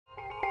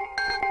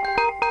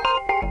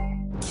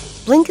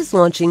Blink is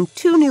launching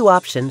 2 new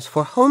options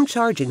for home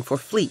charging for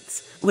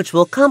fleets, which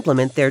will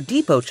complement their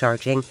depot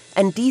charging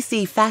and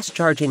DC fast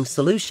charging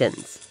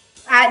solutions.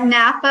 At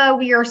NAPA,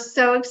 we are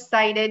so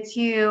excited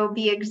to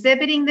be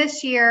exhibiting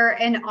this year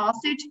and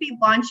also to be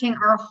launching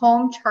our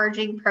home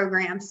charging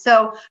program.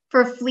 So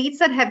for fleets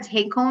that have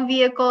take-home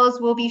vehicles,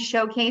 we'll be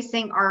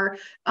showcasing our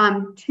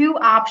 2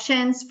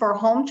 options for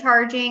home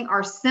charging,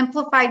 our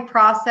simplified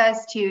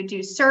process to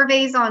do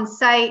surveys on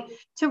site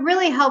to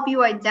really help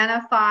you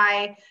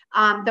identify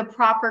the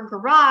proper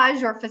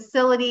garage or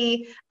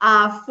facility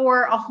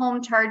for a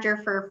home charger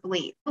for a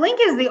fleet. Blink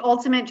is the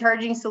ultimate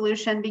charging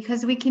solution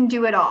because we can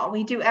do it all.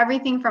 We do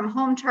everything from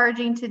home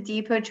charging to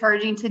depot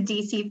charging to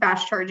DC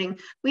fast charging.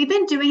 We've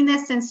been doing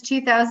this since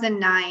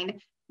 2009.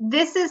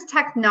 This is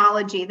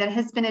technology that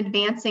has been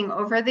advancing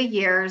over the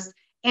years,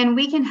 and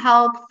we can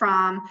help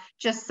from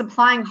just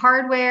supplying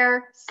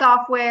hardware,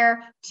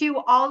 software, to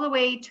all the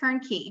way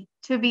turnkey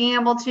to being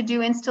able to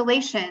do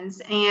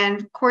installations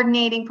and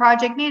coordinating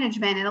project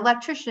management and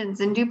electricians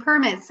and do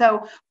permits.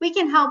 So we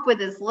can help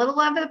with as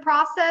little of the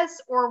process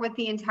or with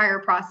the entire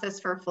process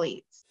for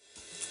fleets.